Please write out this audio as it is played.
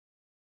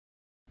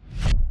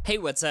Hey,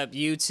 what's up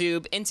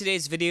YouTube? In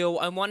today's video,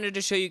 I wanted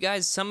to show you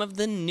guys some of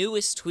the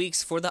newest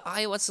tweaks for the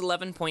iOS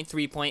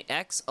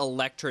 11.3.x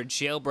Electra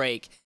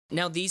jailbreak.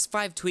 Now these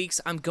 5 tweaks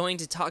I'm going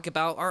to talk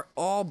about are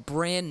all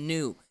brand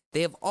new.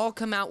 They have all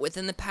come out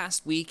within the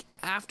past week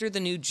after the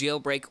new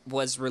jailbreak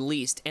was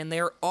released, and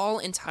they're all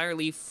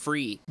entirely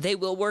free. They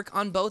will work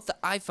on both the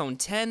iPhone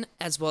 10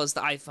 as well as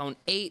the iPhone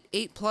 8,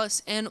 8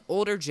 Plus, and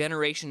older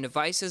generation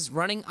devices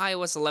running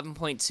iOS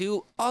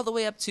 11.2 all the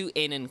way up to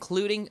and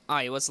including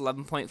iOS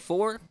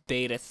 11.4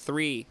 Beta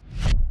 3.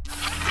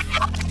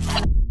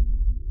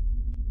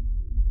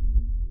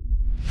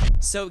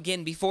 So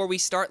again, before we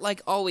start,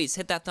 like always,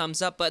 hit that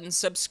thumbs up button,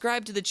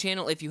 subscribe to the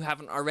channel if you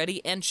haven't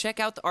already, and check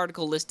out the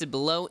article listed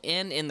below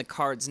and in the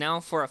cards now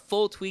for a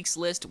full tweaks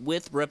list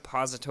with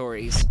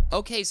repositories.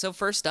 Okay, so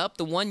first up,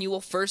 the one you will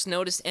first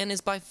notice and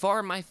is by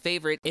far my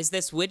favorite is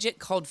this widget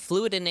called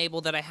Fluid Enable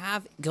that I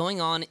have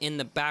going on in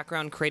the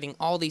background, creating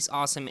all these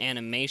awesome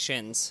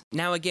animations.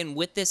 Now again,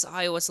 with this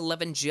iOS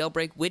 11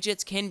 jailbreak,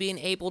 widgets can be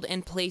enabled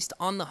and placed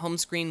on the home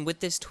screen with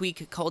this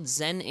tweak called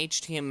Zen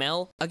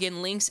HTML.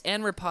 Again, links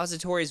and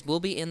repositories will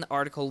be in the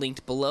article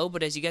linked below,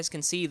 but as you guys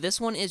can see, this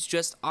one is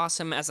just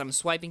awesome as I'm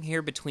swiping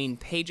here between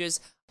pages.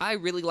 I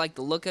really like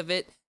the look of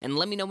it, and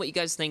let me know what you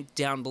guys think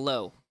down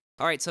below.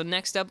 Alright, so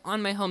next up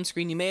on my home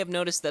screen, you may have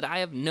noticed that I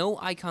have no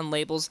icon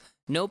labels,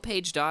 no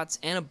page dots,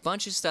 and a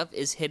bunch of stuff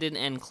is hidden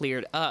and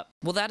cleared up.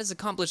 Well, that is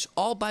accomplished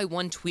all by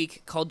one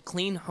tweak called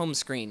Clean Home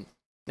Screen.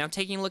 Now,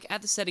 taking a look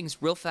at the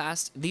settings real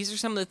fast, these are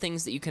some of the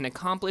things that you can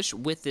accomplish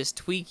with this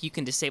tweak. You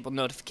can disable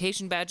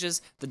notification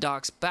badges, the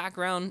doc's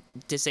background,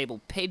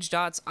 disable page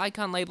dots,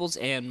 icon labels,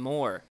 and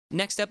more.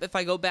 Next up, if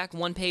I go back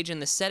one page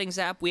in the settings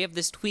app, we have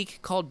this tweak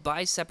called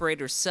By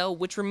Separator Cell,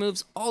 which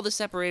removes all the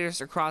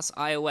separators across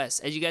iOS.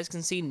 As you guys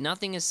can see,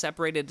 nothing is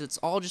separated, it's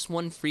all just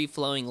one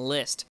free-flowing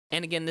list.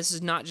 And again, this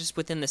is not just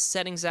within the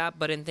settings app,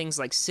 but in things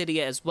like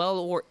Cydia as well,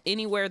 or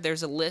anywhere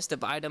there's a list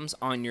of items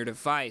on your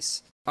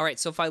device. Alright,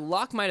 so if I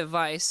lock my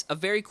device, a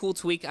very cool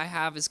tweak I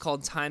have is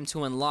called Time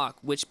to Unlock,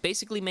 which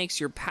basically makes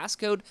your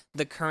passcode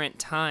the current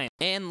time.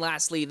 And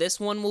lastly, this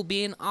one will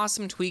be an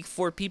awesome tweak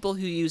for people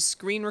who use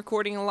screen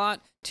recording a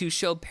lot to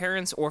show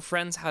parents or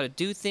friends how to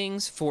do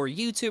things, for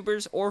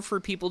YouTubers, or for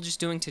people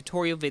just doing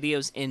tutorial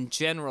videos in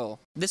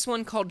general. This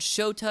one called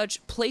Show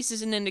Touch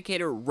places an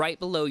indicator right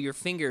below your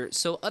finger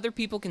so other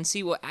people can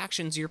see what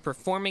actions you're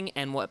performing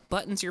and what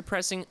buttons you're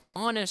pressing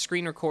on a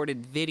screen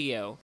recorded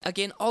video.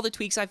 Again, all the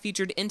tweaks I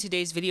featured in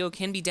today's video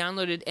can be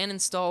downloaded and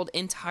installed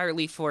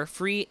entirely for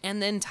free,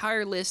 and the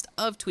entire list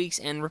of tweaks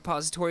and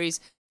repositories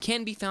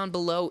can be found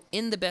below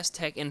in the Best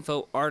Tech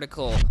Info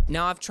article.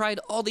 Now, I've tried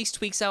all these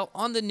tweaks out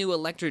on the new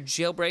Electra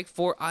jailbreak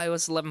for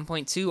iOS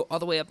 11.2 all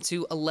the way up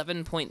to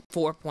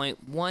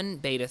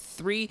 11.4.1 Beta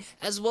 3,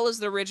 as well as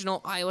the original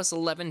iOS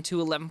 11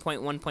 to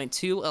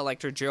 11.1.2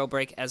 Electra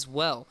jailbreak as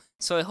well.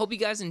 So I hope you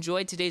guys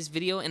enjoyed today's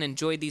video and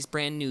enjoyed these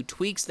brand new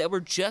tweaks that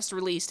were just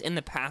released in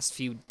the past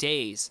few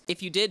days.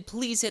 If you did,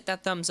 please hit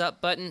that thumbs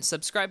up button,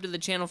 subscribe to the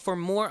channel for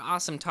more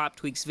awesome top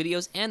tweaks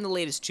videos and the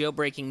latest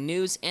jailbreaking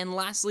news, and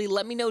lastly,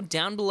 let me know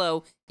down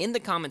below in the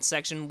comments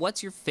section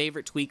what's your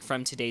favorite tweak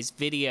from today's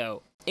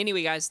video.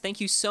 Anyway guys, thank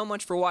you so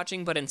much for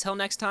watching, but until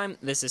next time,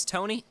 this is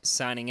Tony,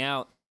 signing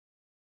out.